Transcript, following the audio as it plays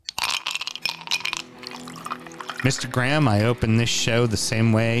Mr. Graham, I open this show the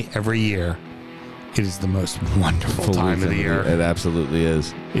same way every year. It is the most wonderful time of the year. It absolutely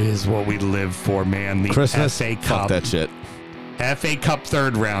is. It is what we live for, man. The Christmas, FA Cup. fuck that shit. FA Cup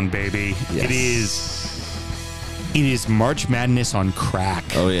third round, baby. Yes. It is March Madness on crack.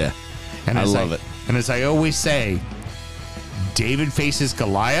 Oh, yeah. And I love it. And as I always say, David faces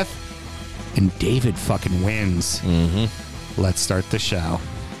Goliath, and David fucking wins. Mm-hmm. Let's start the show.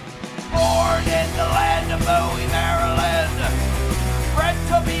 Born in the land of Bowie, Maryland. Bred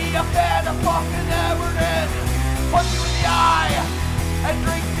to be a fan of fucking Everton. Punch you in the eye and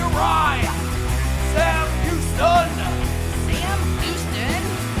drink your rye. Sam Houston. Sam Houston?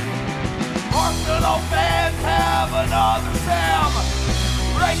 Arsenal fans have another Sam.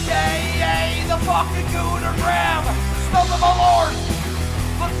 AKA the fucking Gooner Graham. Snub of my lord.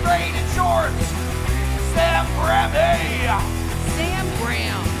 Look straight in shorts. Sam Grammy. Sam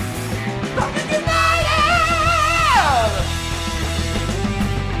Graham. Fucking United!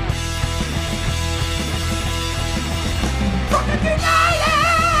 Fucking United!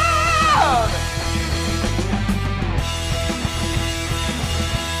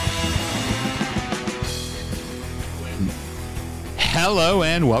 Hello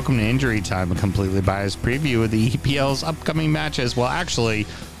and welcome to Injury Time, a completely biased preview of the EPL's upcoming matches. Well, actually,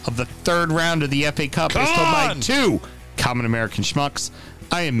 of the third round of the FA Cup is told by two common American schmucks.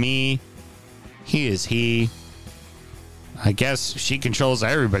 I am me. He is he. I guess she controls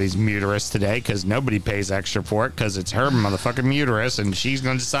everybody's uterus today because nobody pays extra for it because it's her motherfucking uterus and she's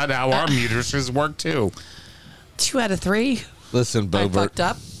going to decide how our uteruses work too. 2 out of 3. Listen, I Bobert. fucked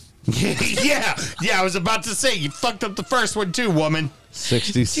up. yeah, I was about to say, you fucked up the first one too, woman.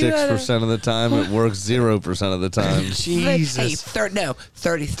 66% of the time, it works 0% of the time. Jesus. Hey,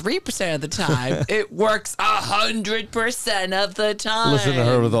 33% of the time. It works 100% of the time. Listen to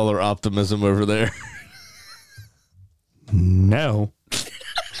her with all her optimism over there. No.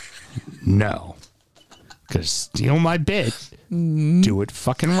 No. Because steal my bit. Do it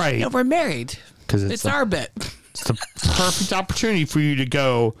fucking right. No, we're married. Because It's our bit. It's the perfect opportunity for you to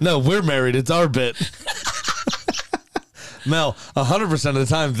go. No, we're married. It's our bit. Mel, 100% of the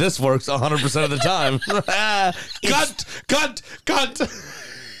time, this works 100% of the time. Cut.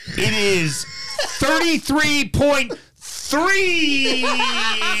 It is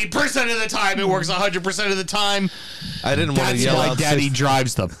 33.3% of the time. It works 100% of the time. I didn't want to That's yell why out. Daddy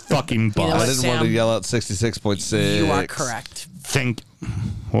drives the fucking bus. You know I what, didn't want to Sam? yell out 66.6. You are correct.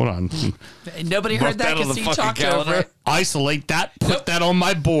 Hold on. Nobody heard that on the because you fucking talked calendar. over it. Isolate that. Put that on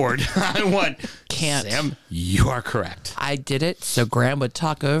my board. I want. Can't. Sam, you are correct. I did it so Graham would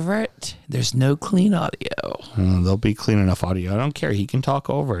talk over it. There's no clean audio. There'll be clean enough audio. I don't care. He can talk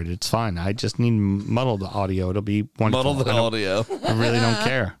over it. It's fine. I just need muddled audio. It'll be wonderful. Muddle the audio. I really don't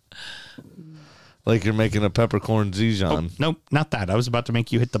care. Like you're making a peppercorn Dijon. Nope, not that. I was about to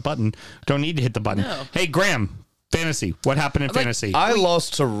make you hit the button. Don't need to hit the button. No. Hey, Graham, fantasy. What happened in fantasy? I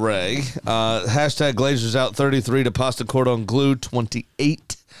lost to Ray. Hashtag Glazers out 33 to Pasta Cordon Glue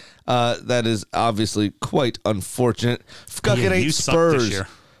 28. That is obviously quite unfortunate. Fucking Yeah, 8 you suck this Spurs. year.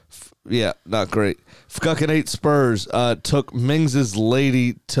 Yeah, not great. Fucking 8 Spurs took Mings's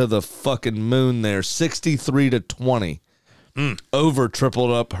lady to the fucking moon there. 63 to 20. Over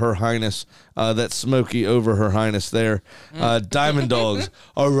tripled up Her Highness. That Smokey over Her Highness there. Diamond Dogs.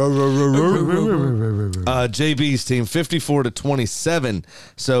 JB's team 54 to 27.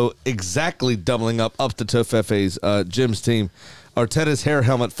 So exactly doubling up to Tofefe's Jim's team. Arteta's hair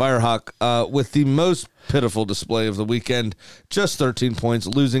helmet Firehawk with the most pitiful display of the weekend. Just 13 points,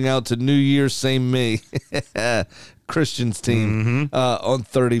 losing out to New Year's same me. Christian's team on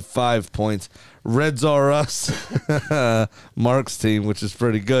 35 points. Reds are us. Mark's team, which is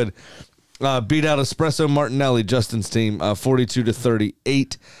pretty good. Beat out Espresso Martinelli, Justin's team, 42 to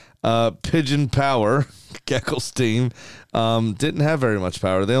 38. Pigeon Power, Geckel's team, didn't have very much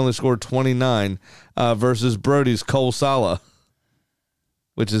power. They only scored 29 versus Brody's Cole Sala,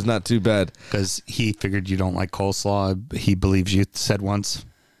 which is not too bad. Because he figured you don't like coleslaw. He believes you said once.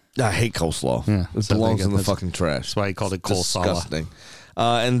 I hate coleslaw. Yeah, it so belongs they in get the this- fucking trash. That's why he called it coleslaw. Disgusting.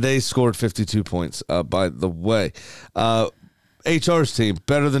 And they scored 52 points, by the way. HR's team,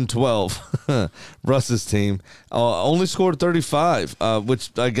 better than 12. Russ's team only scored 35,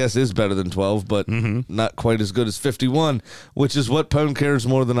 which I guess is better than 12, but not quite as good as 51, which is what Pone cares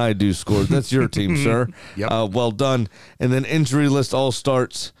more than I do scored. That's your team, sir. Yep. Well done. And then injury list all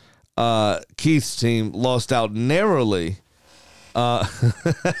starts. Keith's team lost out narrowly.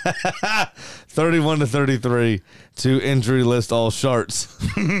 31 to 33 to injury list all sharts.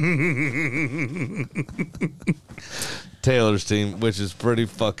 Taylor's team, which is pretty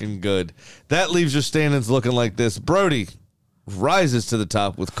fucking good. That leaves your standings looking like this. Brody rises to the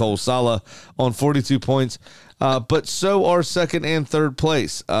top with Cole Sala on 42 points, but so are second and third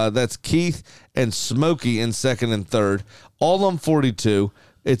place. That's Keith and Smokey in second and third, all on 42.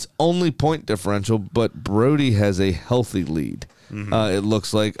 It's only point differential, but Brody has a healthy lead. It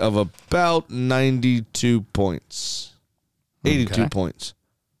looks like of about 92 points. 82 points.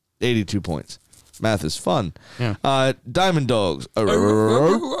 82 points. Math is fun. Yeah. Diamond Dogs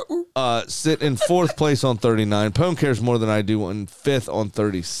sit in fourth place on 39. Pone cares more than I do in fifth on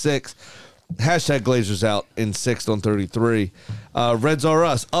 36. Hashtag Glazers out in sixth on 33. Reds Are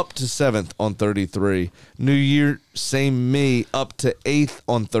Us up to seventh on 33. New Year, Same Me up to eighth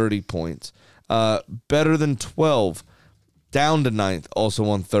on 30 points. Better Than 12 down to ninth, also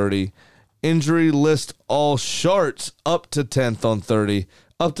on 30. Injury List All Sharts up to 10th on 30.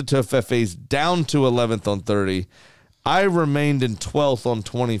 Up to Tough FA's down to 11th on 30. I remained in 12th on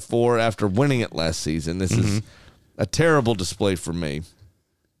 24 after winning it last season. This is a terrible display for me.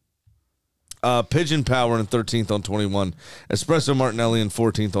 Pigeon Power in 13th on 21. Espresso Martinelli in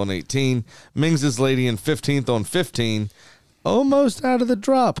 14th on 18. Mings' Lady in 15th on 15. Almost out of the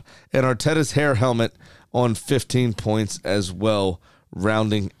drop. And Arteta's Hair Helmet on 15 points as well,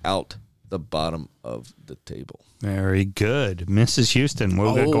 rounding out the bottom of the table. Very good. Mrs. Houston,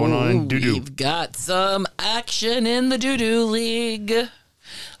 what we got going on in doo-doo? We've got some action in the doo-doo league.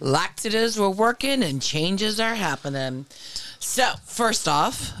 Laxatives were working and changes are happening. So, first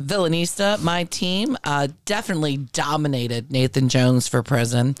off, Villanista, my team, definitely dominated Nathan Jones for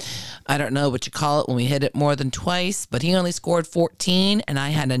prison. I don't know what you call it when we hit it more than twice, but he only scored 14, and I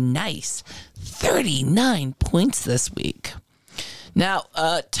had a nice 39 points this week. Now,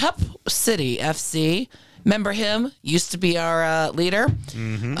 Tup City FC, remember him? Used to be our leader.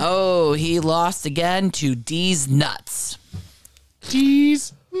 Oh, he lost again to D's Nuts.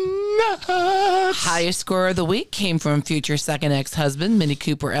 D's Nuts. Highest score of the week came from future second ex-husband, Mini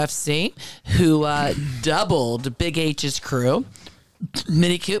Cooper FC, who doubled Big H's crew.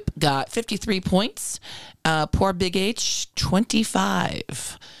 Mini Coop got 53 points. Poor Big H,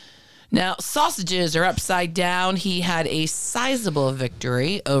 25. Now, sausages are upside down. He had a sizable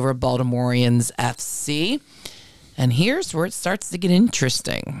victory over Baltimoreans FC. And here's where it starts to get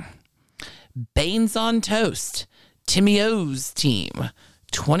interesting. Baines on Toast, Timmy O's team,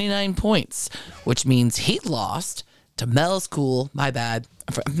 29 points, which means he lost to Mel's Cool. My bad.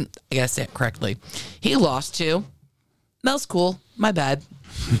 I gotta say it correctly. He lost to Mel's Cool. My bad.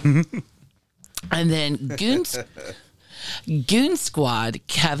 And then Goon Squad,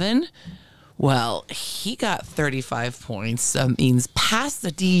 Kevin, well, he got 35 points. That means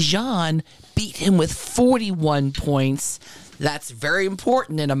Pasta Dijon beat him with 41 points. That's very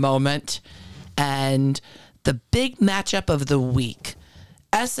important in a moment. And the big matchup of the week,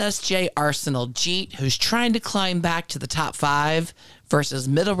 SSJ Arsenal Jeet, who's trying to climb back to the top 5, versus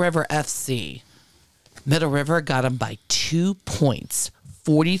Middle River FC. Middle River got him by 2 points.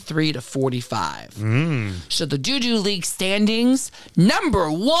 43 to 45. So the Doo-Doo League standings,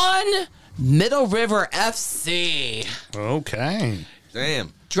 number 1, Middle River FC. Okay.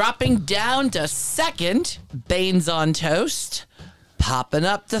 Damn. Dropping down to second, Baines on Toast. Popping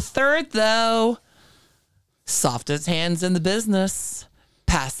up to third, though, softest hands in the business,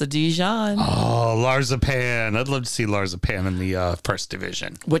 Pasta Dijon. Oh, Larzapan. I'd love to see Larzapan in the first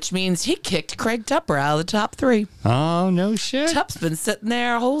division. Which means he kicked Craig Tupper out of the top 3. Oh, no shit. Tup's been sitting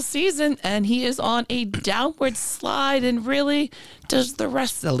there a whole season, and he is on a downward slide. And really, does the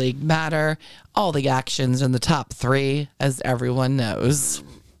rest of the league matter? All the actions in the top 3, as everyone knows.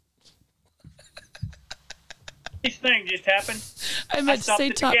 This thing just happened. I meant to stopped say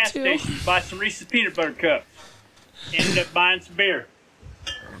at the top gas 2. station to buy some Reese's peanut butter cups. Ended up buying some beer.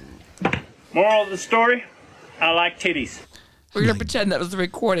 Moral of the story, I like titties. We're going to pretend that was the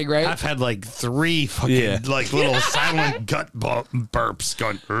recording, right? I've had like 3 fucking like little silent gut burps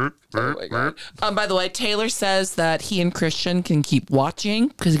going. By the way, Taylor says that he and Christian can keep watching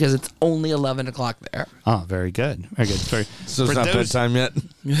because it's only 11 o'clock there. Oh, very good. Very good. Sorry. So it's not bedtime yet?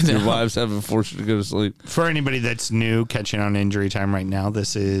 Your wives haven't forced you to go to sleep? For anybody that's new, catching on Injury Time right now,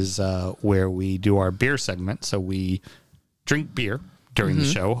 this is where we do our beer segment. So we drink beer during the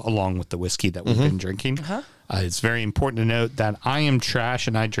show along with the whiskey that we've been drinking. It's very important to note that I am trash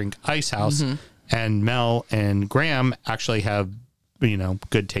and I drink Ice House, and Mel and Graham actually have,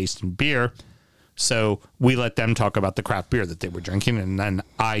 good taste in beer. So we let them talk about the craft beer that they were drinking, and then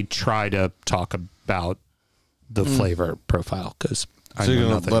I try to talk about the flavor profile because I So know you're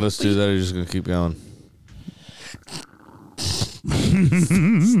going nothing. to let us do that, or you're just going to keep going?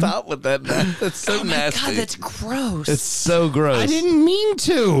 Stop with that. That's so nasty. God, that's gross. It's so gross. I didn't mean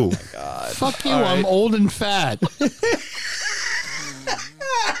to. Fuck you. I'm old and fat.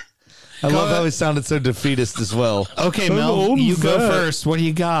 I love how he sounded so defeatist as well. Okay, Mel, you go first. What do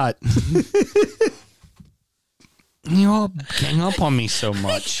you got? You all gang up on me so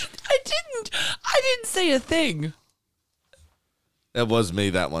much. I didn't say a thing. That was me,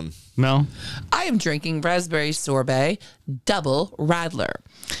 that one. Mel? I am drinking raspberry sorbet double Radler.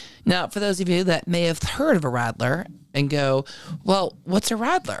 Now, for those of you that may have heard of a Radler and go, well, what's a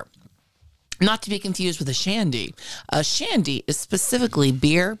Radler? Not to be confused with a shandy. A shandy is specifically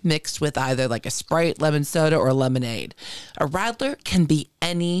beer mixed with either like a Sprite, lemon soda, or lemonade. A Radler can be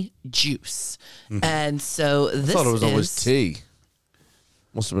any juice. And so this I thought it was always tea.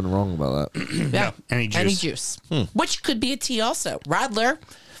 Must have been wrong about that. Yeah, any juice. Any juice. Which could be a tea also. Radler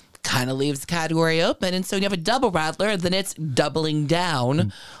kind of leaves the category open. And so you have a double Radler, then it's doubling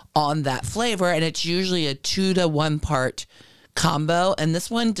down on that flavor. And it's usually a 2 to 1 part combo. And this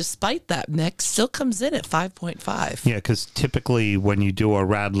one, despite that mix, still comes in at 5.5. Yeah, because typically when you do a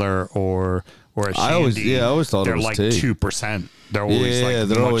Radler or a shandy, I always thought they're it was like tea. 2%. They're always Yeah, like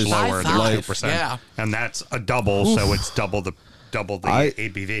they're much always lower than 5.5. 2%. Yeah. And that's a double, so it's double the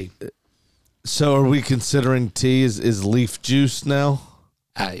ABV. So are we considering tea is leaf juice now?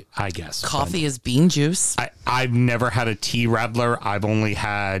 I guess. Coffee is bean juice. I've never had a tea Radler. I've only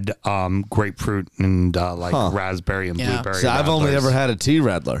had grapefruit and raspberry and Yeah. blueberry. So I've only Radlers. ever had a tea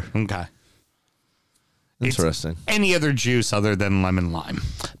Radler. Okay. Interesting. Any other juice other than lemon lime?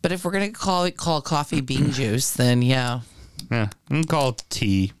 But if we're going to call coffee bean juice, then yeah. Yeah, you can call it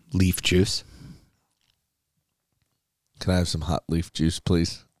tea leaf juice. Can I have some hot leaf juice,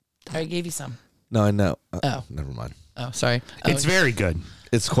 please? I already gave you some. No, I know. Oh. Never mind. Oh, sorry. It's very good.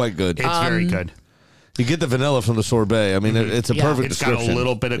 It's quite good. It's very good. You get the vanilla from the sorbet. I mean, it's a Yeah. perfect It's got description. a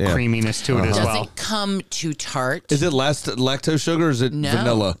little bit of Yeah. creaminess to it as Does well. it come too tart? Is it lactose sugar or is it No.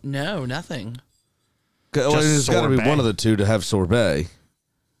 vanilla? No, nothing. Well, Just it's got to be sorbet. one of the two to have sorbet.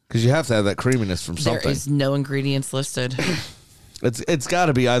 Because you have to have that creaminess from There something. is no ingredients listed. It's got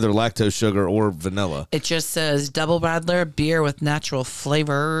to be either lactose sugar or vanilla. It just says double Radler beer with natural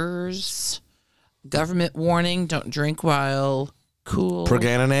flavors. Government warning: don't drink while cool.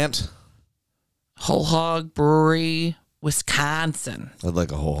 Pregananant? Whole Hog Brewery, Wisconsin. I'd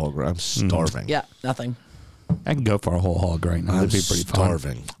like a whole hog. I'm starving. Yeah, nothing. I can go for a whole hog right now. I'm That'd be pretty fun.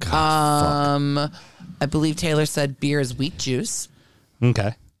 starving. God, I believe Taylor said beer is wheat juice.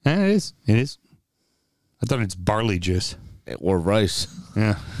 Okay. Yeah, it is. It is. I thought it's barley juice. fuck. Or rice.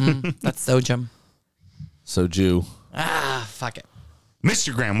 Yeah. That's sojum. Soju. Fuck it.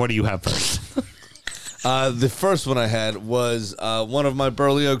 Mr. Graham, what do you have first? The first one I had was one of my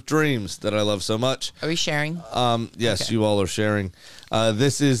Burley Oak dreams that I love so much. Are we sharing? Yes, you all are sharing.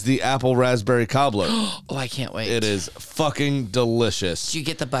 This is the apple raspberry cobbler. Oh, I can't wait. It is fucking delicious. Do you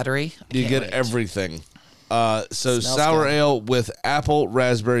get the buttery? I You can't get wait. everything. So Smells sour good. ale with apple,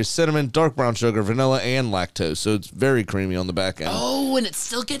 raspberry, cinnamon, dark brown sugar, vanilla, and lactose. So it's very creamy on the back end. Oh, and it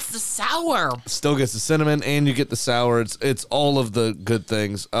still gets the sour. Still gets the cinnamon and you get the sour. It's all of the good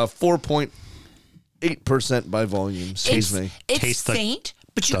things. 4.8% by volume. Excuse me. It's Taste the- faint,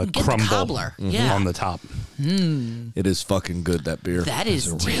 but you The can get crumble the cobbler. Yeah, on the top. It is fucking good, that beer. that is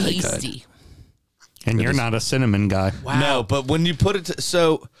really good. tasty. And you're not a cinnamon guy. Wow. No, but when you put it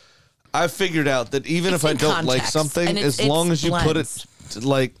so I figured out that even It's if I in don't like context, something, and as it's long as you put blends. it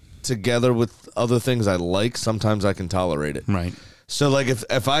like together with other things I like, sometimes I can tolerate it. Right. So like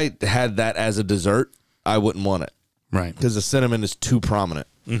if I had that as a dessert, I wouldn't want it Right. because the cinnamon is too prominent.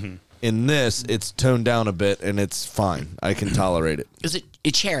 In this, it's toned down a bit and it's fine. I can tolerate it. Is it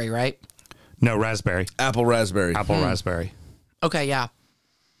a cherry, right? No, raspberry. Apple raspberry. Apple raspberry. Okay, yeah.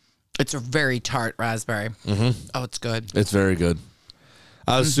 It's a very tart raspberry. Oh, it's good. It's very good.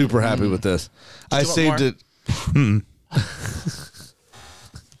 I was super happy with this. I you want saved more? it.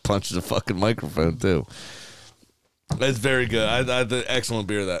 Punch the fucking microphone too. It's very good. I the excellent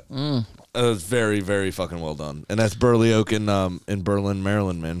beer that. It was very, very fucking well done. And that's Burley Oak in Berlin,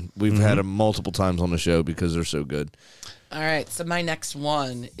 Maryland, man. We've had them multiple times on the show because they're so good. All right, so my next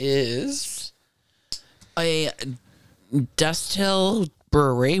one is a Dust Hill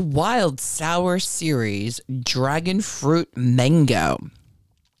Brewery Wild Sour Series Dragon Fruit Mango.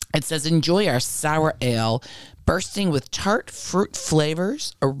 It says, enjoy our sour ale, bursting with tart fruit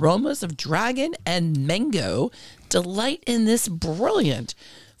flavors, aromas of dragon and mango. Delight in this brilliant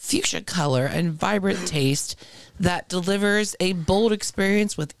fuchsia color and vibrant taste that delivers a bold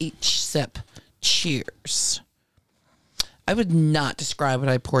experience with each sip. Cheers. I would not describe what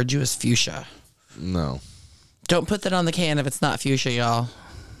I poured you as fuchsia. No. Don't put that on the can if it's not fuchsia, y'all.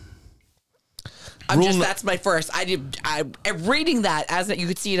 That's my first. I'm reading that as you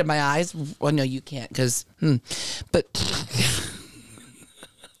could see it in my eyes. Well, no, you can't because, but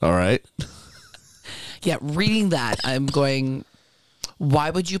All right. yeah, reading that, I'm going, why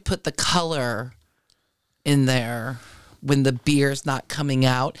would you put the color in there when the beer's not coming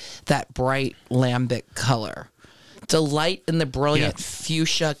out? That bright lambic color. Delight in the brilliant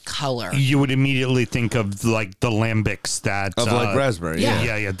fuchsia color. You would immediately think of like the lambics that Like raspberry.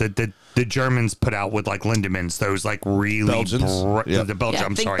 Yeah. The Germans put out with like Lindemans, those like really Belgians. the Belgian. Yeah,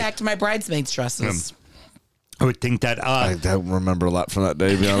 I'm think sorry. back to my bridesmaids dresses. I would think that I don't remember a lot from that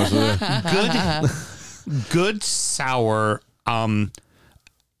day, to be honest with you. good sour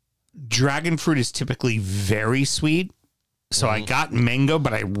dragon fruit is typically very sweet. So I got mango,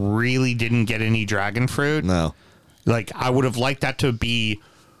 but I really didn't get any dragon fruit. No. Like I would have liked that to be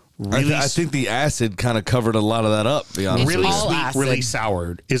really I think the acid kind of covered a lot of that up, to be honest really with you. all sweet, acid. really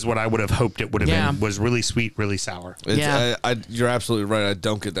soured is what I would have hoped it would have Yeah. been. Was really sweet, really sour. It's, Yeah. you're absolutely right. I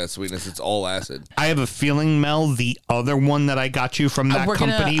don't get that sweetness. It's all acid. I have a feeling, Mel, the other one that I got you from that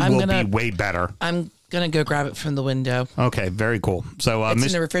company will be way better. I'm going to go grab it from the window. Okay, very cool. So, It's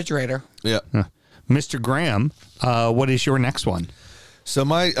in the refrigerator. Yeah. Mr. Graham, what is your next one? So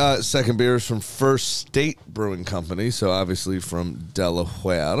my second beer is from First State Brewing Company, so obviously from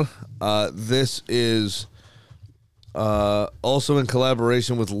Delaware. This is also in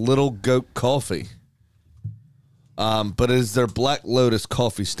collaboration with Little Goat Coffee, but it is their Black Lotus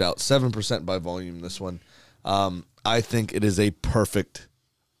Coffee Stout, 7% by volume. This one, I think it is a perfect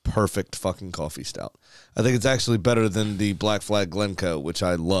fucking coffee stout. I think it's actually better than the Black Flag Glencoe, which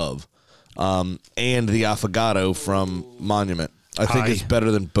I love, and the Affogato from Monument. I think it's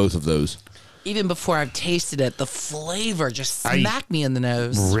better than both of those. Even before I've tasted it, the flavor just smacked me in the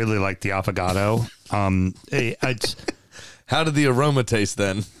nose. Really like the affogato. How did the aroma taste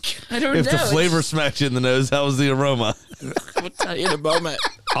then? I don't If know. the flavor smacked you in the nose, how was the aroma? I'll tell you in a moment.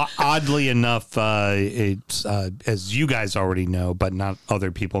 Oddly enough, it's as you guys already know, but not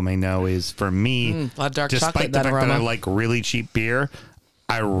other people may know, is for me, A lot of dark chocolate, despite the that fact that I aroma. like really cheap beer,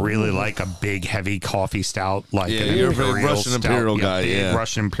 I really like a big, heavy coffee stout, like Yeah, an you're a big imperial Russian stout. imperial guy, big yeah.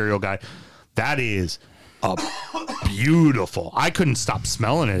 Russian imperial guy. That is a beautiful. I couldn't stop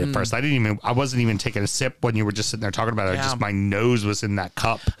smelling it at first. I wasn't even taking a sip when you were just sitting there talking about it. Yeah. Just my nose was in that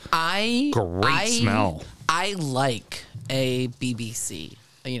cup. Great smell. I like a BBC,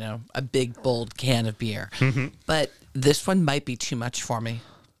 a big, bold can of beer. But this one might be too much for me.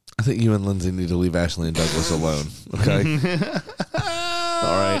 I think you and Lindsay need to leave Ashley and Douglas alone, okay?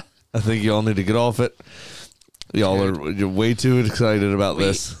 All right. I think you all need to get off it. You're way too excited about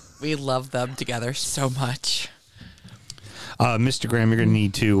this. We love them together so much. Mr. Graham, you're going to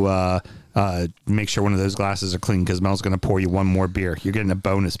need to make sure one of those glasses are clean because Mel's going to pour you one more beer. You're getting a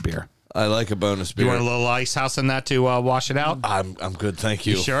bonus beer. I like a bonus beer. You want a little ice house in that to wash it out? I'm good, thank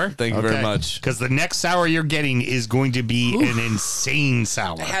you. You sure? Thank you very much. Because the next sour you're getting is going to be an insane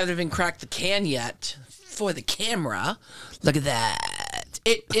sour. I haven't even cracked the can yet for the camera. Look at that.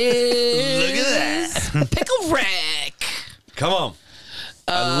 It is. Look at that. Pickle Rick. Come on.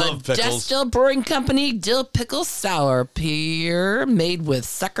 I love pickles. Just Dill Brewing Company Dill Pickle Sour Beer made with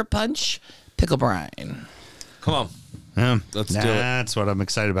sucker punch pickle brine. Come on. Yeah, Let's do it. That's what I'm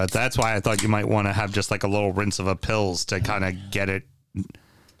excited about. That's why I thought you might want to have just like a little rinse of a pills to kind of get it.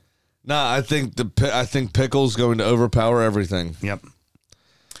 Nah, I think pickle's going to overpower everything. Yep.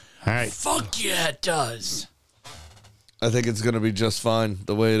 All right. Fuck yeah, it does. I think it's going to be just fine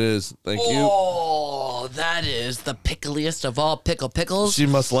the way it is. Thank you. Oh, that is the pickliest of all pickles. She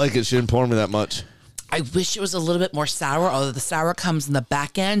must like it. She didn't pour me that much. I wish it was a little bit more sour, although the sour comes in the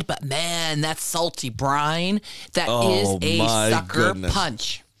back end. But man, that salty brine, that is Oh, a my sucker goodness.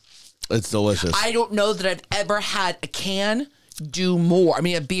 punch. It's delicious. I don't know that I've ever had a can do more. I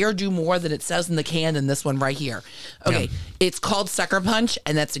mean, a beer do more than it says in the can than this one right here. Okay, It's called Sucker Punch,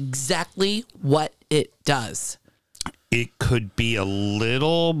 and that's exactly what it does. It could be a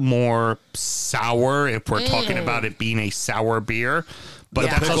little more sour if we're talking about it being a sour beer, but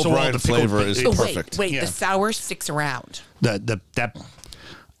Yeah. that's Pickle also all brine the flavor is it- perfect. Wait, Yeah. the sour sticks around.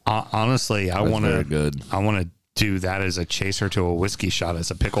 Honestly, I That's want very good. I want to do that as a chaser to a whiskey shot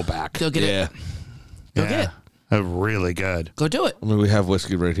as a pickleback. Go get Yeah. it. Go get it. Really good. Go do it. I mean, we have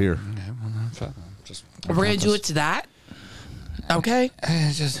whiskey right here. We're gonna do it to that. Okay.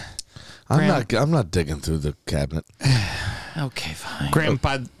 I'm not digging through the cabinet. Okay, fine.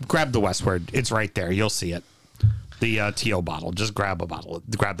 Grab the Westward. It's right there. You'll see it. The TO bottle. Just grab a bottle.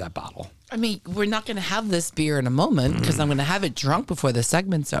 Grab that bottle. I mean, we're not gonna have this beer in a moment because I'm gonna have it drunk before the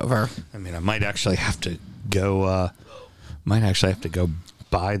segment's over. I mean, I might actually have to go. Might actually have to go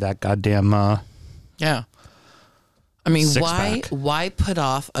buy that goddamn. Yeah. I mean, Six-pack. why put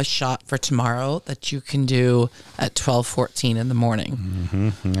off a shot for tomorrow that you can do at 12:14 in the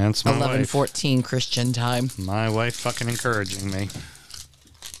morning? That's my wife. 11:14 Christian time. My wife fucking encouraging me.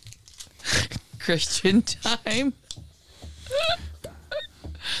 Christian time.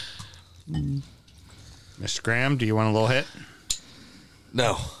 Mr. Graham, do you want a little hit?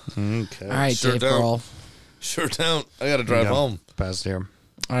 No. Okay. All right, Sure Dave don't. Grohl. Sure don't. I got to drive home. Pass here.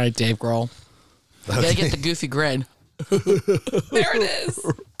 All right, Dave Grohl. You gotta get the goofy grin. There it is.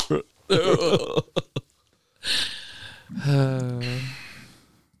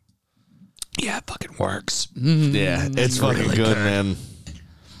 Yeah, it fucking works. Yeah, it's fucking really good, good. man.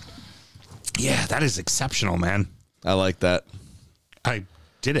 Yeah, that is exceptional, man. I like that. I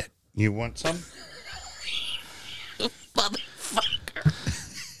did it. You want some? Motherfucker.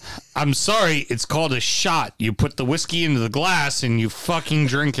 I'm sorry. It's called a shot. You put the whiskey into the glass and you fucking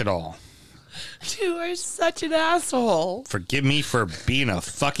drink it all. You are such an asshole. Forgive me for being a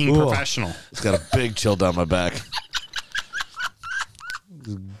fucking professional. It's got a big chill down my back.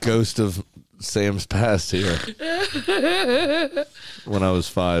 Ghost of Sam's past here. When I was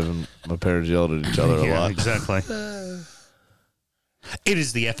 5 and my parents yelled at each other a Yeah, lot. exactly. It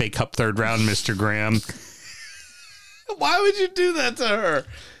is the FA Cup third round, Mr. Graham. Why would you do that to her?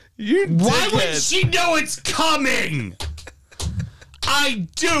 You Why would she know it's coming? I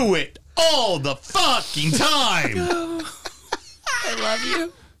do it all the fucking time. I love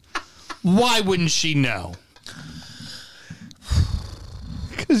you. Why wouldn't she know?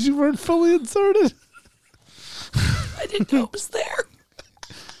 Because you weren't fully inserted. I didn't know it was there.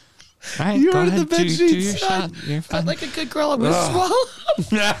 All right, You go were in the ahead, bed do sheets. your shot. You're I'm fine. like a good girl. I'm gonna swallow.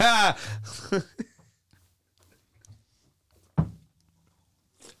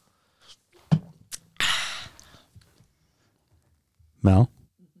 Mel,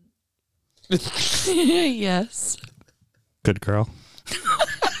 Yes. good girl.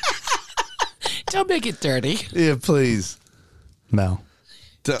 Don't make it dirty. Yeah, please. Mel,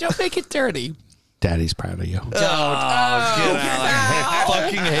 Don't make it dirty. Daddy's proud of you. Get out. I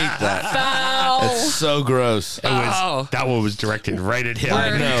fucking hate that. Foul. It's so gross. That one was directed right at him. I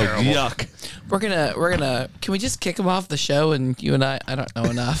It'd be know. terrible. Yuck. We're gonna. Can we just kick him off the show? And you and I don't know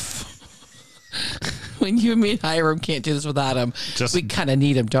enough. When you and me and Hiram can't do this without him, Just- we kind of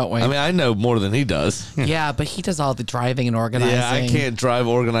need him, don't we? I mean, I know more than he does. yeah, but he does all the driving and organizing. Yeah, I can't drive,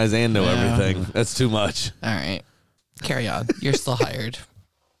 organize, and know everything. That's too much. All right, carry on. You're still hired.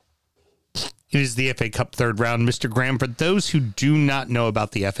 It is the FA Cup third round, Mr. Graham. For those who do not know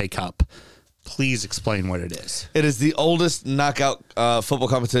about the FA Cup, please explain what it is. It is the oldest knockout football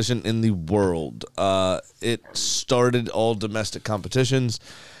competition in the world. It started all domestic competitions.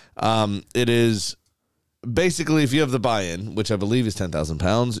 It is basically, if you have the buy-in, which I believe is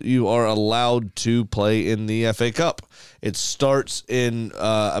 £10,000, you are allowed to play in the FA Cup. It starts in,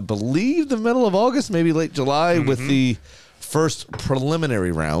 I believe, the middle of August, maybe late July, with the first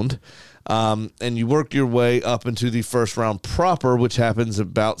preliminary round. And you work your way up into the first round proper, which happens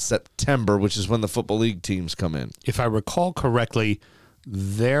about September, which is when the Football League teams come in. If I recall correctly,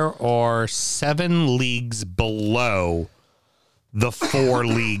 there are 7 leagues below the 4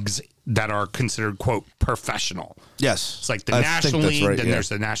 leagues that are considered, quote, professional. Yes. It's like the I National think that's League, right, then yeah. there's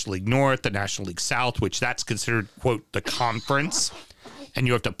the National League North, the National League South, which that's considered, quote, the conference. And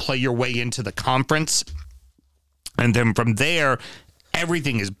you have to play your way into the conference. And then from there,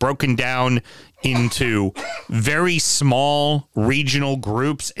 everything is broken down into very small regional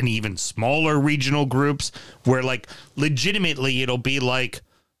groups and even smaller regional groups where, like, legitimately it'll be like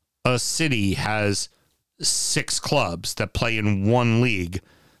a city has 6 clubs that play in one league,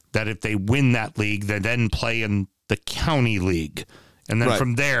 that if they win that league, they then play in the county league. And then Right.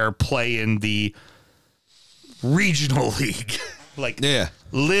 from there, play in the regional league. Like, Yeah.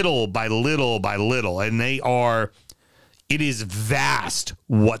 little by little by little. And it is vast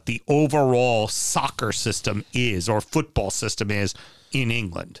what the overall soccer system is, or football system is, in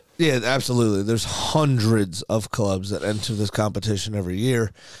England. Yeah, absolutely. There's hundreds of clubs that enter this competition every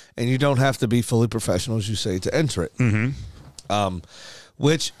year, and you don't have to be fully professional, as you say, to enter it. Mm-hmm.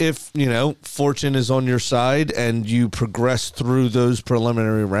 Which, if, fortune is on your side and you progress through those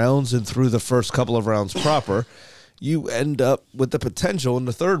preliminary rounds and through the first couple of rounds proper, you end up with the potential in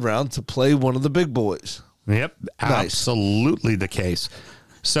the third round to play one of the big boys. Yep, Nice. absolutely the case.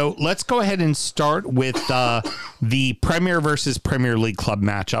 So let's go ahead and start with the Premier versus Premier League club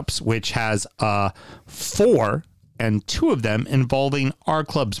matchups, which has 4, and 2 of them involving our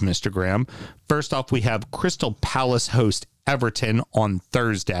clubs, Mr. Graham. First off, we have Crystal Palace host Everton on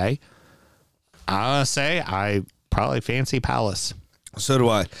Thursday. I say I probably fancy Palace. So do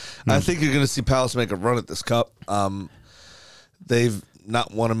I. I think you're going to see Palace make a run at this cup. They've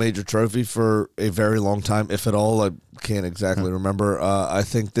not won a major trophy for a very long time, if at all. I can't exactly remember. I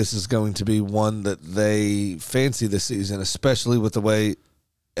think this is going to be one that they fancy this season, especially with the way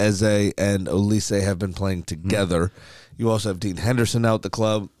Eze and Olise have been playing together. You also have Dean Henderson out at the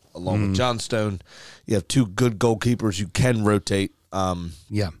club, along with John Stone. You have two good goalkeepers you can rotate and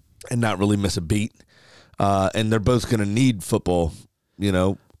not really miss a beat. And they're both going to need football, you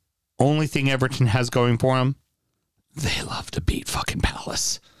know. Only thing Everton has going for them, they love to beat fucking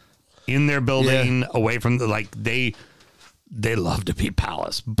Palace. In their building, away from they love to beat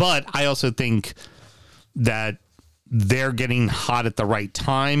Palace. But I also think that they're getting hot at the right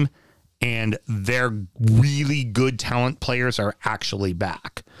time, and their really good talent players are actually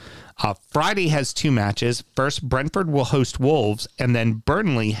back. Friday has 2 matches. First, Brentford will host Wolves, and then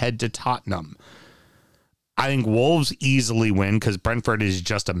Burnley head to Tottenham. I think Wolves easily win because Brentford is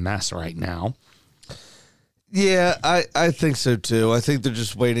just a mess right now. Yeah, I think so too. I think they're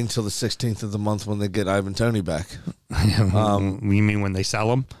just waiting till the 16th of the month when they get Ivan Toney back. You mean when they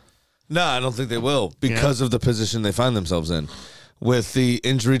sell him? No, I don't think they will because of the position they find themselves in. With the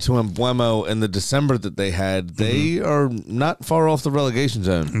injury to Mbeumo in the December that they had, they are not far off the relegation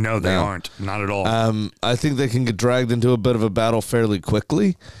zone. No, they aren't. Not at all. I think they can get dragged into a bit of a battle fairly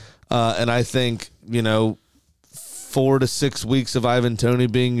quickly. And I think, 4 to 6 weeks of Ivan Toney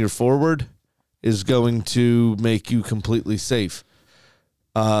being your forward is going to make you completely safe.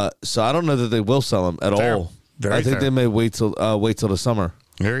 So I don't know that they will sell him at all. I think they may wait till the summer.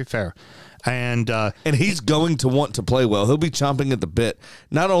 Very fair. And he's going to want to play well. He'll be chomping at the bit.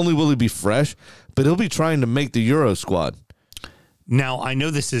 Not only will he be fresh, but he'll be trying to make the Euro squad. Now, I know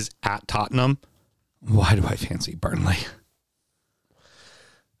this is at Tottenham. Why do I fancy Burnley?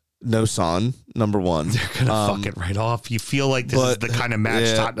 No Son, number one. They're going to fuck it right off. You feel like this is the kind of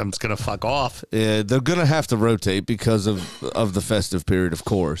match Tottenham's going to fuck off. Yeah, they're going to have to rotate because of the festive period, of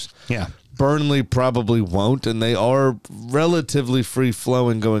course. Yeah. Burnley probably won't, and they are relatively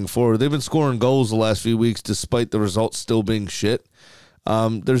free-flowing going forward. They've been scoring goals the last few weeks despite the results still being shit.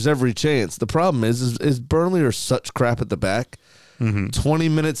 There's every chance. The problem is Burnley are such crap at the back. 20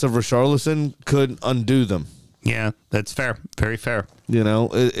 minutes of Richarlison could undo them. Yeah, that's fair. Very fair.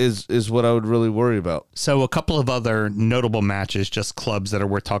 Is what I would really worry about. So a couple of other notable matches, just clubs that are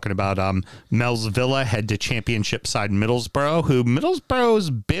worth talking about. Mel's Villa head to championship side Middlesbrough, who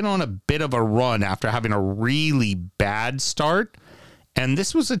Middlesbrough's been on a bit of a run after having a really bad start. And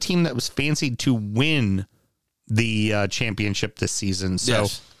this was a team that was fancied to win the championship this season. So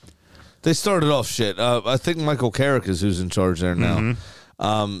yes. They started off shit. I think Michael Carrick is who's in charge there now.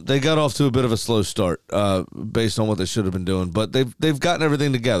 They got off to a bit of a slow start based on what they should have been doing, but they've gotten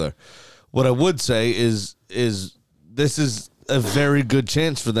everything together. What I would say is this is a very good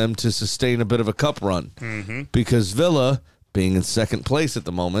chance for them to sustain a bit of a cup run because Villa, being in second place at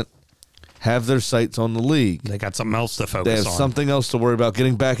the moment, have their sights on the league. They got something else to focus on. They have something else to worry about.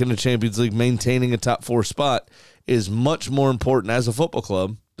 Getting back in the Champions League, maintaining a top 4 spot is much more important as a football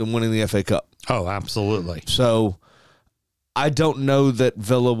club than winning the FA Cup. Oh, absolutely. So I don't know that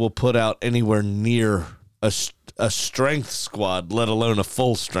Villa will put out anywhere near a strength squad, let alone a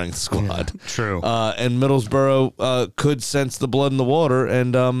full strength squad. Yeah, true. And Middlesbrough could sense the blood in the water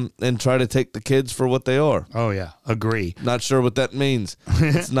and try to take the kids for what they are. Oh, yeah. Agree. Not sure what that means.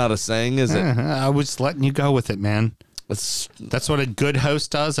 It's not a saying, is it? I was letting you go with it, man. That's what a good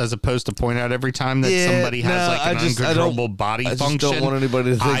host does, as opposed to point out every time that somebody has an uncontrollable body function. I just don't want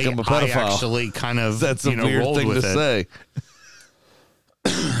anybody to think I'm a pedophile. I actually kind of that's a weird thing to say.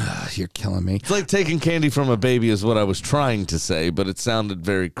 You're killing me. It's like taking candy from a baby is what I was trying to say, but it sounded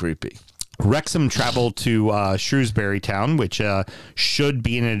very creepy. Wrexham traveled to Shrewsbury Town, which should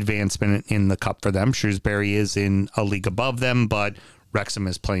be an advancement in the cup for them. Shrewsbury is in a league above them, but Wrexham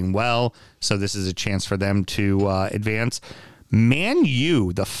is playing well, so this is a chance for them to advance. Man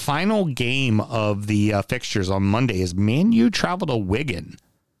U, the final game of the fixtures on Monday is Man U travel to Wigan.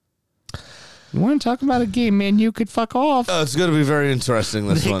 You want to talk about a game Man U could fuck off? It's going to be very interesting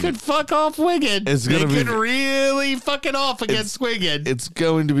this one. They could fuck off Wigan. They could really fuck it off against Wigan. It's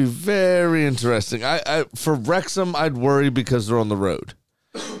going to be very interesting. I for Wrexham, I'd worry because they're on the road.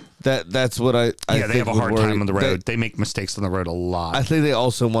 That's what I think they have a hard time on the road. They make mistakes on the road a lot. I think they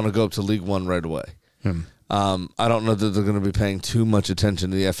also want to go up to League One right away. I don't know that they're going to be paying too much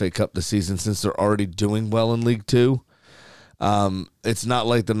attention to the FA Cup this season since they're already doing well in League Two. It's not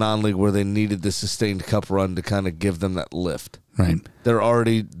like the non-league where they needed the sustained cup run to kind of give them that lift. Right. They're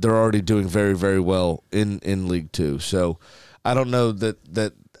already doing very, very well in League Two. So I don't know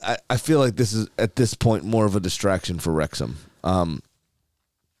that I feel like this is at this point more of a distraction for Wrexham.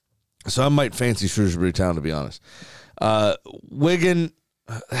 So I might fancy Shrewsbury Town, to be honest. Wigan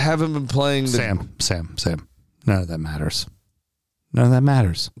haven't been playing. Sam. None of that matters.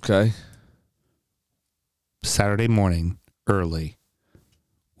 Okay. Saturday morning, early,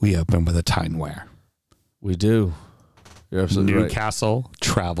 we open with a Tyne-Wear. We do. You're absolutely right. Newcastle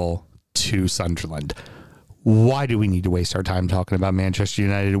travel to Sunderland. Why do we need to waste our time talking about Manchester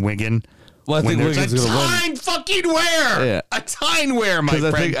United and Wigan? Well, I think Wigan's going to win. Tyne-fucking-Wear! Yeah. A Tyne-Wear, my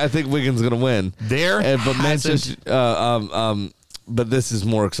friend. I think Wigan's going to win. But Manchester, but this is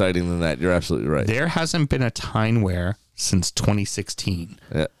more exciting than that. You're absolutely right. There hasn't been a Tyne-Wear since 2016.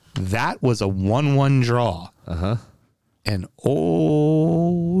 Yeah. That was a 1-1 draw. Uh-huh. And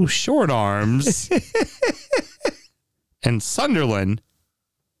short arms and Sunderland,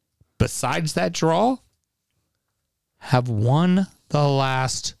 besides that draw, have won the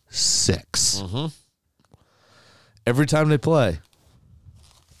last 6. Mm-hmm. Every time they play.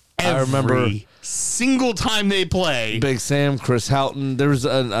 I remember single time they play. Big Sam, Chris Houghton, there's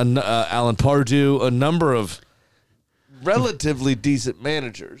Alan Pardew, a number of relatively decent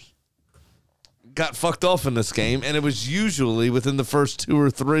managers got fucked off in this game, and it was usually within the first 2 or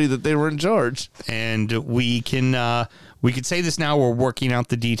 3 that they were in charge. And we can say this now. We're working out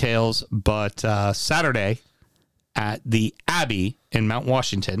the details, but Saturday at the Abbey in Mount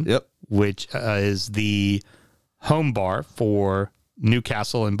Washington, Yep. which is the home bar for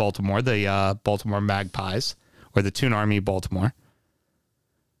Newcastle and Baltimore, the Baltimore Magpies, or the Toon Army Baltimore.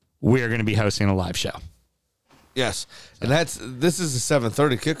 We are going to be hosting a live show. Yes, and this is a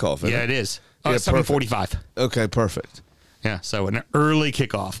 7:30 kickoff. Isn't Yeah, it it is. Yeah, 7:45. Okay, perfect. Yeah, so an early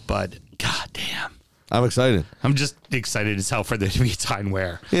kickoff, but goddamn. I'm excited. I'm just excited as hell for there to be a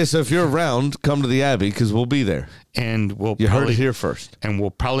Tyne-Wear. Yeah, so if you're around, come to the Abbey because we'll be there. And You heard it here first. And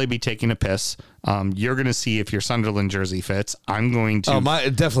we'll probably be taking a piss. You're going to see if your Sunderland jersey fits. I'm going to. Oh,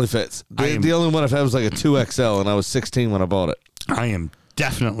 it definitely fits. The only one I've had was like a 2XL, and I was 16 when I bought it. I am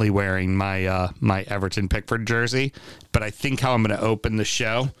definitely wearing my my Everton Pickford jersey, but I think how I'm going to open the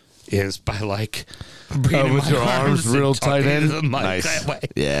show is by like bringing with my your arms and real tight talking in. to the mic Nice. that way.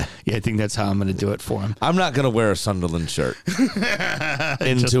 Yeah. I think that's how I'm going to do it for him. I'm not going to wear a Sunderland shirt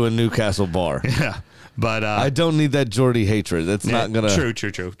into a Newcastle bar. Yeah, but I don't need that Geordie hatred. That's not going to...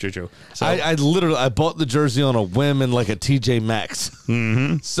 True. So I literally, I bought the jersey on a whim in like a TJ Maxx.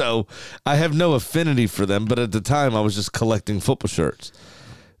 Mm-hmm. So I have no affinity for them, but at the time I was just collecting football shirts.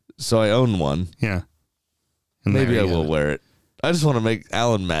 So I own one. yeah. And Maybe there I you will go. wear it. I just want to make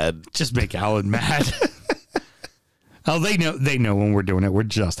Alan mad. Just make Alan mad. Oh, they know when we're doing it. We're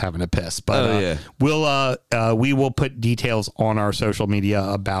just having a piss. But yeah. we will put details on our social media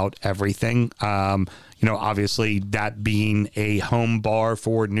about everything. Obviously that being a home bar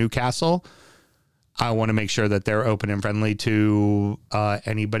for Newcastle, I want to make sure that they're open and friendly to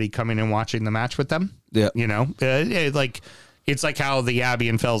anybody coming and watching the match with them. Yeah. It's like how the Abbey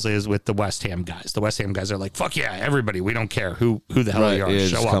and Fells is with the West Ham guys. The West Ham guys are like, fuck yeah, everybody. We don't care who the hell you are. Yeah,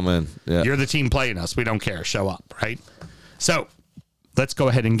 Show just up. come in. Yeah. You're the team playing us. We don't care. Show up, right? So let's go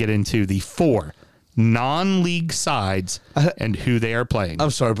ahead and get into the 4 non-league sides and who they are playing. I'm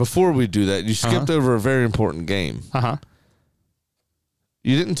sorry. Before we do that, you skipped over a very important game. Uh-huh.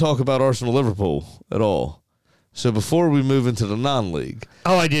 You didn't talk about Arsenal-Liverpool at all. So before we move into the non-league.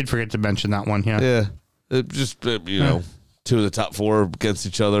 Oh, I did forget to mention that one. Yeah. Yeah. 2 of the top 4 against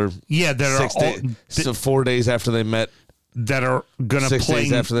each other. Yeah, that so 4 days after they met. That are going to 6 play.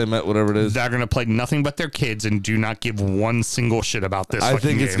 days after they met, whatever it is. They're going to play nothing but their kids and do not give one single shit about this. I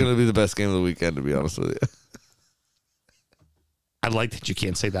think it's game. going to be the best game of the weekend, to be honest with you. I like that you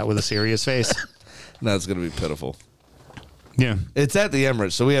can't say that with a serious face. No, it's going to be pitiful. Yeah. It's at the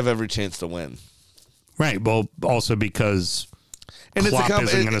Emirates, so we have every chance to win. Right. Well, also because Klopp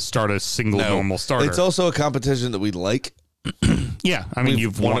isn't going to start a single normal starter. It's also a competition that we like. Yeah. I mean,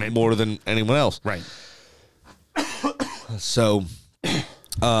 you've won it more than anyone else. Right. So,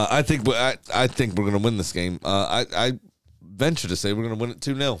 I think we're going to win this game. I venture to say we're going to win it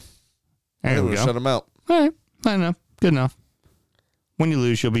 2-0. There we go. Shut them out. All right. I know. Good enough. When you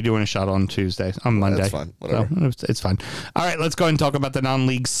lose, you'll be doing a shot on Tuesday, on Monday. That's fine. Whatever. So it's fine. All right, let's go ahead and talk about the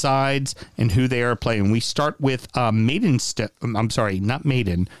non-league sides and who they are playing. We start with Maidstone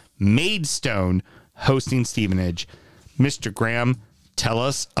hosting Stevenage. Mr. Graham, tell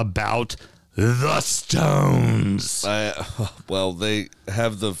us about the Stones. Well, they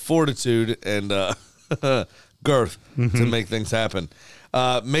have the fortitude and girth to make things happen.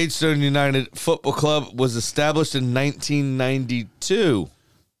 Maidstone United Football Club was established in 1992.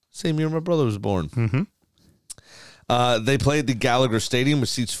 Same year my brother was born. They played the Gallagher Stadium,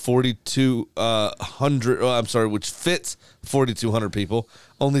 which seats 4,200. Which fits 4,200 people.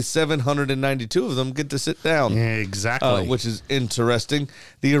 Only 792 of them get to sit down. Yeah, exactly. Which is interesting.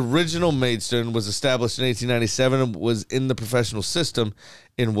 The original Maidstone was established in 1897 and was in the professional system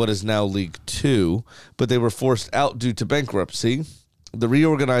in what is now League Two, but they were forced out due to bankruptcy. The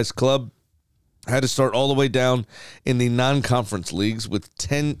reorganized club had to start all the way down in the non-conference leagues.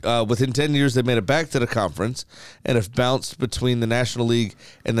 Within 10 years, they made it back to the conference and have bounced between the National League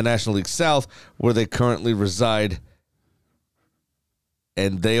and the National League South, where they currently reside.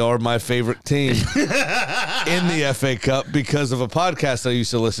 And they are my favorite team in the FA Cup because of a podcast I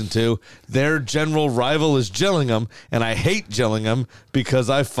used to listen to. Their general rival is Gillingham, and I hate Gillingham because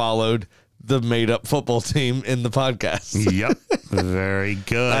I followed the made-up football team in the podcast. Yep. Very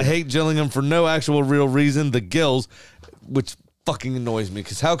good. I hate Gillingham for no actual real reason. The Gills, which fucking annoys me,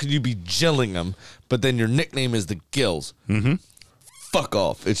 because how could you be Gillingham, but then your nickname is the Gills? Mm-hmm. Fuck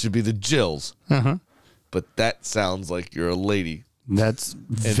off. It should be the Jills. Uh-huh. But that sounds like you're a lady. That's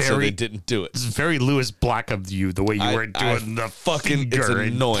And so they didn't do it. It's very Lewis Black of you, the way you were doing the fucking, it's finger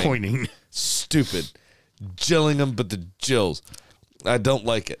and annoying. pointing. Stupid. Gillingham, but the Jills. I don't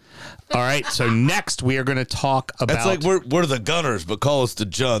like it. All right, so next we are going to talk about... It's like we're the Gunners, but call us the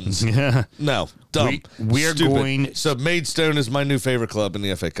Juns. Yeah. No, dumb. We are Stupid. going... So Maidstone is my new favorite club in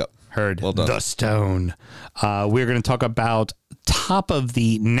the FA Cup. Heard. Well done. The Stone. We're going to talk about top of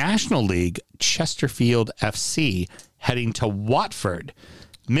the National League, Chesterfield FC, heading to Watford.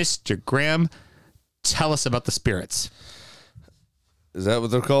 Mr. Graham, tell us about the Spirits. Is that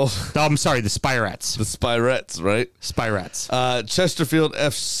what they're called? Oh, I'm sorry, the Spirettes. The Spirettes, right? Spirettes. Chesterfield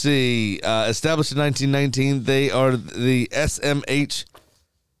FC, established in 1919. They are the SMH,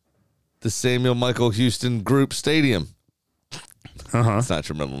 the Samuel Michael Houston Group Stadium. Uh-huh. It's not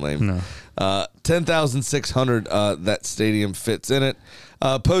your middle name. No. 10,600, that stadium fits in it.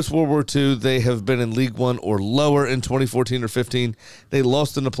 Post-World War II, they have been in League One or lower in 2014 or 15. They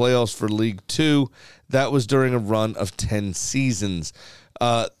lost in the playoffs for League Two. That was during a run of 10 seasons.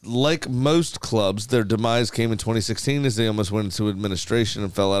 Like most clubs, their demise came in 2016 as they almost went into administration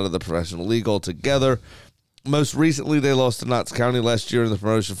and fell out of the professional league altogether. Most recently, they lost to Notts County last year in the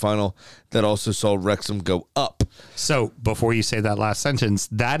promotion final. That also saw Wrexham go up. So before you say that last sentence,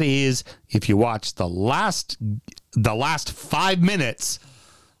 that is, if you watch the last 5 minutes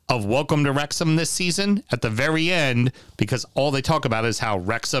of Welcome to Wrexham this season, at the very end, because all they talk about is how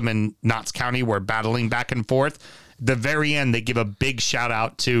Wrexham and Notts County were battling back and forth. The very end, they give a big shout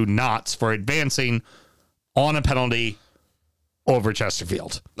out to Notts for advancing on a penalty over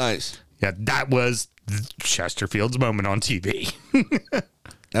Chesterfield. Nice. Yeah, that was Chesterfield's moment on TV.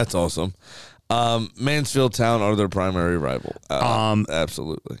 That's awesome. Mansfield Town are their primary rival.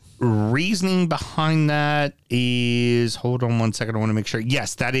 Absolutely. Reasoning behind that is, hold on one second, I want to make sure.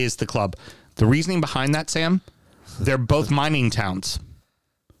 Yes, that is the club. The reasoning behind that, Sam, they're both mining towns.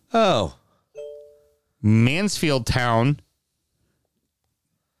 Oh. Mansfield Town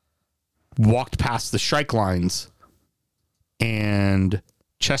walked past the strike lines, and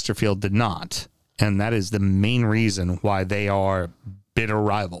Chesterfield did not. And that is the main reason why they are bitter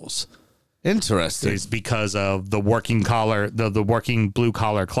rivals. Interesting. Is because of the working collar, the working blue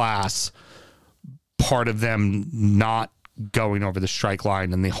collar class, part of them not going over the strike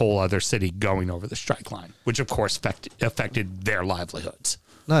line and the whole other city going over the strike line, which of course affected their livelihoods.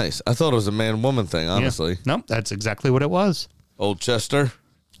 Nice. I thought it was a man-woman thing, honestly. Yeah. No, that's exactly what it was. Old Chester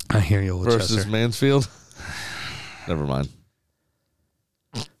I hear you, Old versus Chester. Mansfield. Never mind.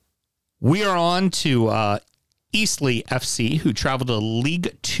 We are on to Eastleigh FC, who traveled to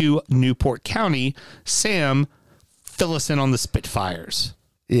League Two Newport County. Sam, fill us in on the Spitfires.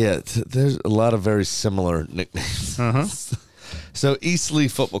 Yeah, there's a lot of very similar nicknames. Uh-huh. So Eastleigh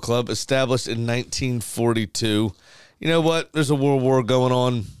Football Club, established in 1942. You know what? There's a world war going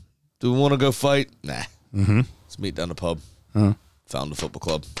on. Do we want to go fight? Nah. Mm-hmm. Let's meet down the pub. Uh-huh. Found a football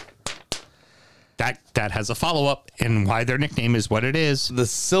club. That has a follow-up and why their nickname is what it is. The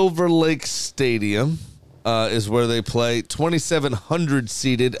Silver Lake Stadium is where they play. 2,700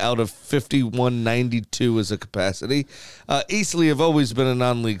 seated out of 5,192 as a capacity. Eastleigh have always been a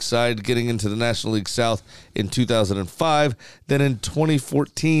non-league side, getting into the National League South in 2005. Then in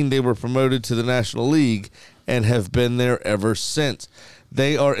 2014, they were promoted to the National League and have been there ever since.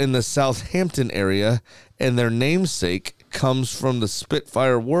 They are in the Southampton area, and their namesake comes from the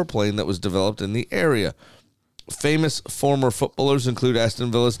Spitfire warplane that was developed in the area. Famous former footballers include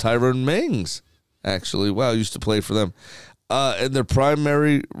Aston Villa's Tyrone Mings. Actually, wow, used to play for them. And their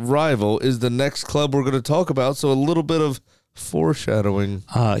primary rival is the next club we're going to talk about, so a little bit of foreshadowing,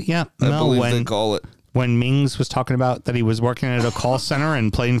 Yeah. I believe they call it. when Mings was talking about that he was working at a call center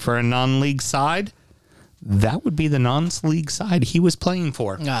and playing for a non-league side, that would be the non-league side he was playing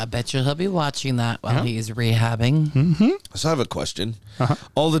for. I bet you he'll be watching that while he's rehabbing. So I have a question.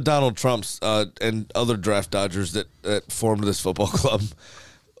 All the Donald Trumps and other draft dodgers that formed this football club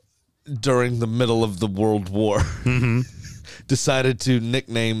during the middle of the World War decided to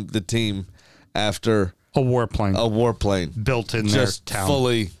nickname the team after A warplane built in just their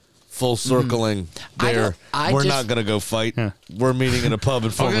town. full circling there. We're not going to go fight. Yeah. We're meeting in a pub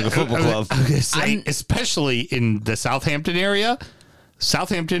and forming a football club. Especially in the Southampton area.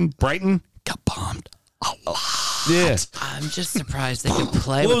 Southampton, Brighton got bombed a lot. Yeah. I'm just surprised they could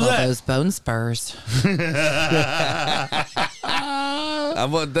play with all those bone spurs.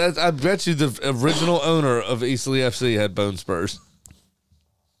 I bet you the original owner of Eastleigh FC had bone spurs.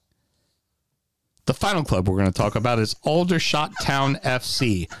 The final club we're going to talk about is Aldershot Town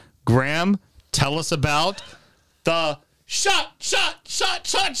FC. Graham, tell us about the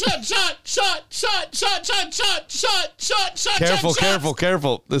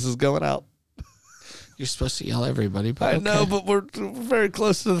Careful. This is going out. You're supposed to yell everybody, but I know, but we're very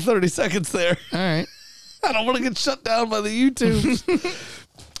close to the 30 seconds there. All right. I don't want to get shut down by the YouTubes.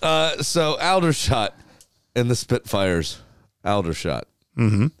 So Aldershot and the Spitfires. Aldershot.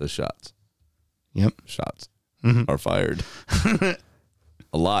 The shots. Yep. Shots are fired.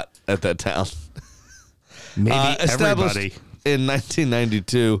 A lot at that town. Maybe Established everybody. in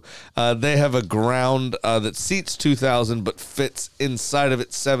 1992. They have a ground that seats 2,000 but fits inside of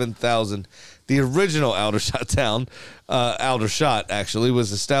it 7,000. The original Aldershot town, Aldershot actually,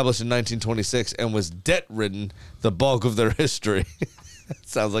 was established in 1926 and was debt-ridden the bulk of their history.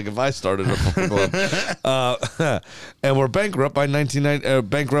 Sounds like if I started a football club. And were bankrupt by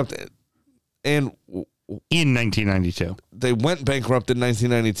 1990. And In 1992. they went bankrupt in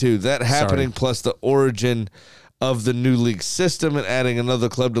 1992. That happening plus the origin of the new league system and adding another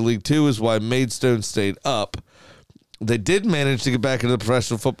club to League Two is why Maidstone stayed up. They did manage to get back into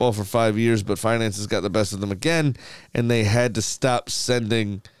professional football for 5 years, but finances got the best of them again, and they had to stop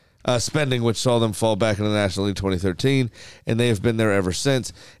spending, which saw them fall back into the National League 2013, and they have been there ever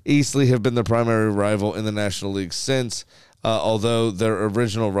since. Eastleigh have been their primary rival in the National League since, although their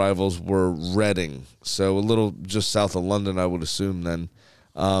original rivals were Reading, so a little just south of London, I would assume then.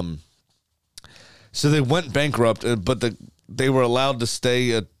 So they went bankrupt, but they were allowed to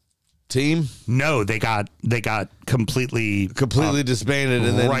stay a team. No, they got completely disbanded,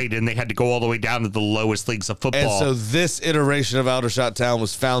 and then and they had to go all the way down to the lowest leagues of football. And so this iteration of Aldershot Town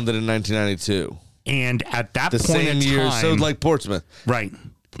was founded in 1992. And at that The point same in year, time, so like Portsmouth. right?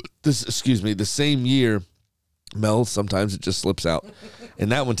 The same year. Mel, sometimes it just slips out,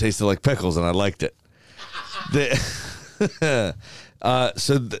 and that one tasted like pickles, and I liked it.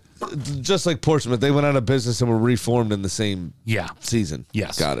 Just like Portsmouth, they went out of business and were reformed in the same season.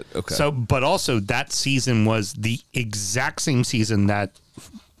 Yes. Got it. Okay. So, but also that season was the exact same season that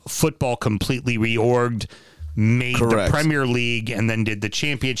football completely reorged, made Correct. the Premier League, and then did the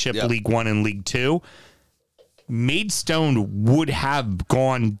Championship, League One and League Two. Maidstone would have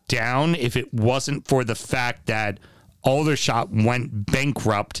gone down if it wasn't for the fact that Aldershot went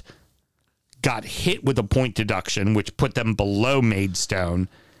bankrupt, got hit with a point deduction, which put them below Maidstone,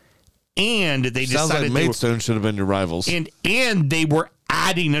 and they Sounds decided like Maidstone should have been your rivals. and they were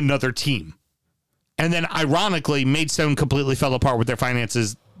adding another team. And then, ironically, Maidstone completely fell apart with their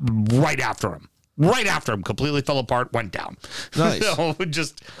finances right after them. Right after them, completely fell apart, went down. Nice. So,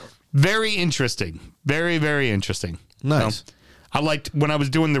 just very interesting. Very, very interesting. Nice. So, I liked, when I was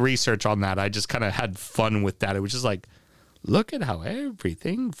doing the research on that, I just kind of had fun with that. It was just like, look at how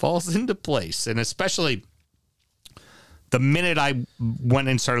everything falls into place. And especially the minute I went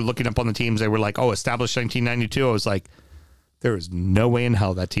and started looking up on the teams, they were like, oh, established 1992. I was like, there is no way in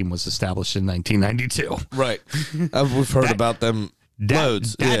hell that team was established in 1992. Right. We've heard about them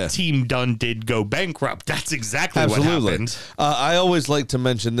loads. That team did go bankrupt. That's exactly what happened. I always like to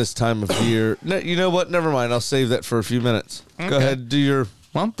mention this time of year. No, you know what? Never mind. I'll save that for a few minutes. Okay. Go ahead. Do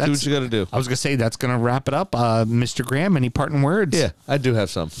what you got to do. I was going to say that's going to wrap it up. Mr. Graham, any parting words? Yeah, I do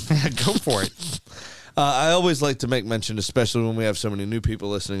have some. Go for it. I always like to make mention, especially when we have so many new people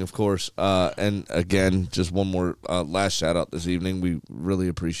listening, of course. And again, just one more last shout out this evening. We really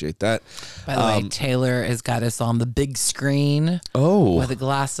appreciate that. By the way, Taylor has got us on the big screen with a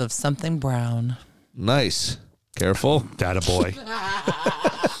glass of something brown. Nice. Careful. Dattaboy.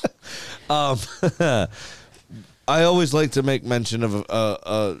 I always like to make mention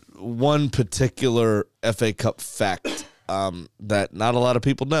of one particular FA Cup fact that not a lot of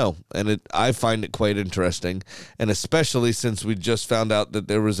people know, and I find it quite interesting, and especially since we just found out that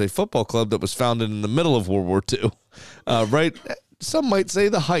there was a football club that was founded in the middle of World War II, right? Some might say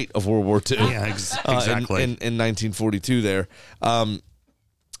the height of World War II. Yeah, exactly. In 1942 there.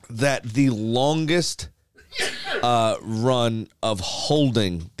 That the longest run of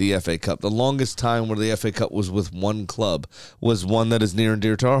holding the FA Cup, the longest time where the FA Cup was with one club, was one that is near and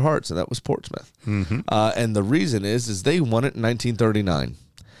dear to our hearts, and that was Portsmouth. And the reason is they won it in 1939.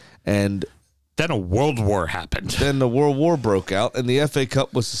 And then a world war happened. Then the World War broke out, and the FA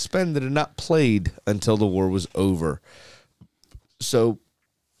Cup was suspended and not played until the war was over. So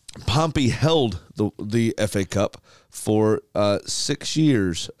Pompey held the FA Cup for 6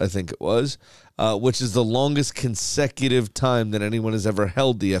 years, I think it was, which is the longest consecutive time that anyone has ever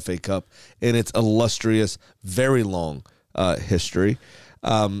held the FA Cup in its illustrious, very long history,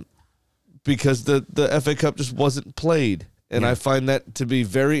 because the FA Cup just wasn't played. And I find that to be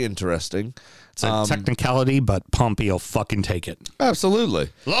very interesting. It's a technicality, but Pompey will fucking take it. Absolutely.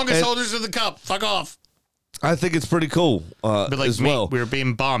 Longest holders of the cup. Fuck off. I think it's pretty cool But like as me, well. we were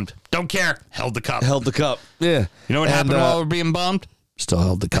being bombed. Don't care. Held the cup. Held the cup. Yeah. You know what happened while we were being bombed? Still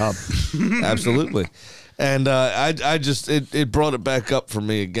held the cup. Absolutely. And I just, it brought it back up for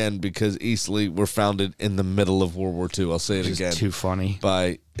me again because Eastleigh were founded in the middle of World War II. I'll say it again. Too funny.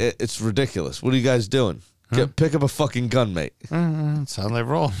 It's ridiculous. What are you guys doing? Pick up a fucking gun, mate. That's how they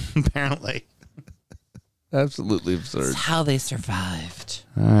roll, apparently. Absolutely absurd. It's how they survived.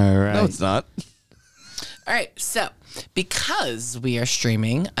 All right. No, it's not. All right, so because we are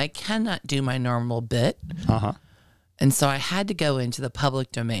streaming, I cannot do my normal bit. And so I had to go into the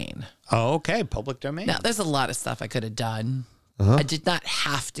public domain. Oh, okay. Public domain. Now, there's a lot of stuff I could have done. I did not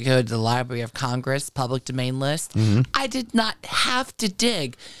have to go to the Library of Congress public domain list. I did not have to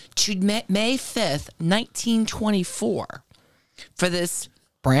dig to May 5th, 1924 for this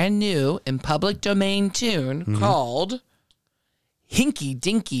brand new and public domain tune called Hinky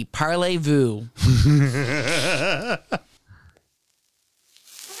Dinky Parlez-Vous.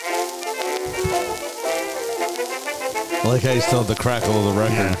 I like how you still have the crackle of the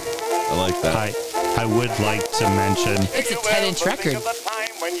record. Yeah. I like that. I would like to mention. It's a 10-inch record. Of the time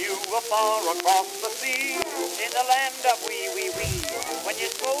when you were far across the sea, in the land of when you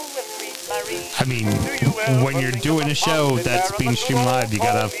stroll with sweet Marie. I mean, when you're doing a show that's being streamed live, you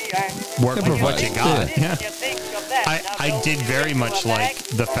gotta work with what you got. Yeah. I did very much like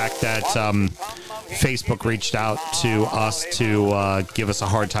the fact that Facebook reached out to us to give us a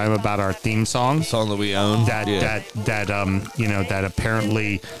hard time about our theme song. Song that we own. That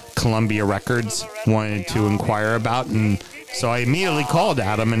apparently Columbia Records wanted to inquire about, and so I immediately called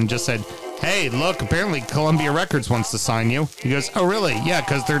Adam and just said, "Hey, look, apparently Columbia Records wants to sign you." He goes, "Oh, really? Yeah,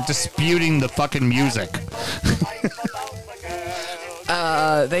 because they're disputing the fucking music."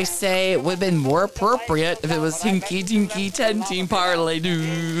 They say it would have been more appropriate if it was Hinky Dinky 10-team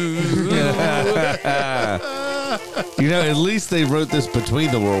Parlez-Vous. At least they wrote this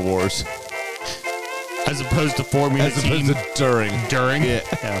between the World Wars. As opposed to forming As a team opposed to during. during. Yeah.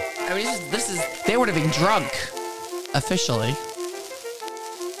 I mean, they would have been drunk officially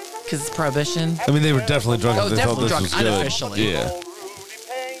because it's prohibition. I mean, they were definitely drunk. Oh, If they thought definitely this drunk was good. unofficially. Yeah.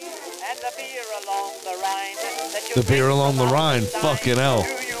 The beer along the Rhine. Fucking hell.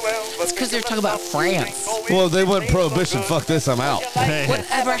 It's because they're talking about France. Well, they went prohibition. Fuck this. I'm out.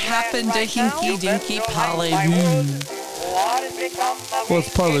 Whatever happened to Hinky Dinky Parlez-Vous? Well, it's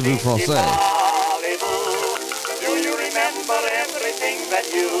Parlez-Vous Français. Do you remember everything that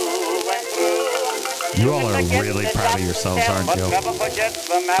you went through? You all are really proud of yourselves, aren't you?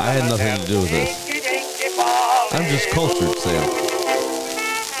 I had nothing to do with this. I'm just cultured, Sam.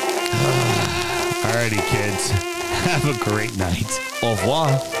 Alrighty, kids. Have a great night. Au revoir.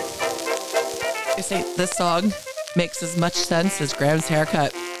 They say this song makes as much sense as Graham's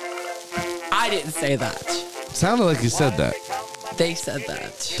haircut. I didn't say that. Sounded like you said that. They said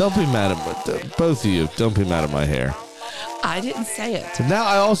that. Don't be mad at both of you. Don't be mad at my hair. I didn't say it. Now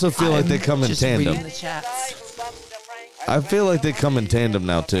I also feel like they come in Just tandem. reading the chats. I feel like they come in tandem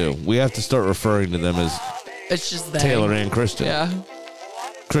now too. We have to start referring to them as It's just they. Taylor and Christian. Yeah.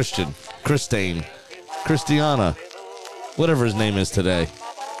 Christian, Christine, Christiana, whatever his name is today.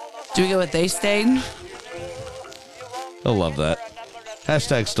 Do we go with they stain? They'll love that.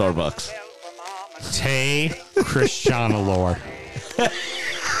 Hashtag Starbucks. Tay Christianalore.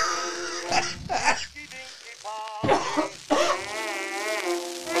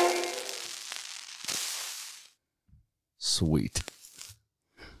 Sweet.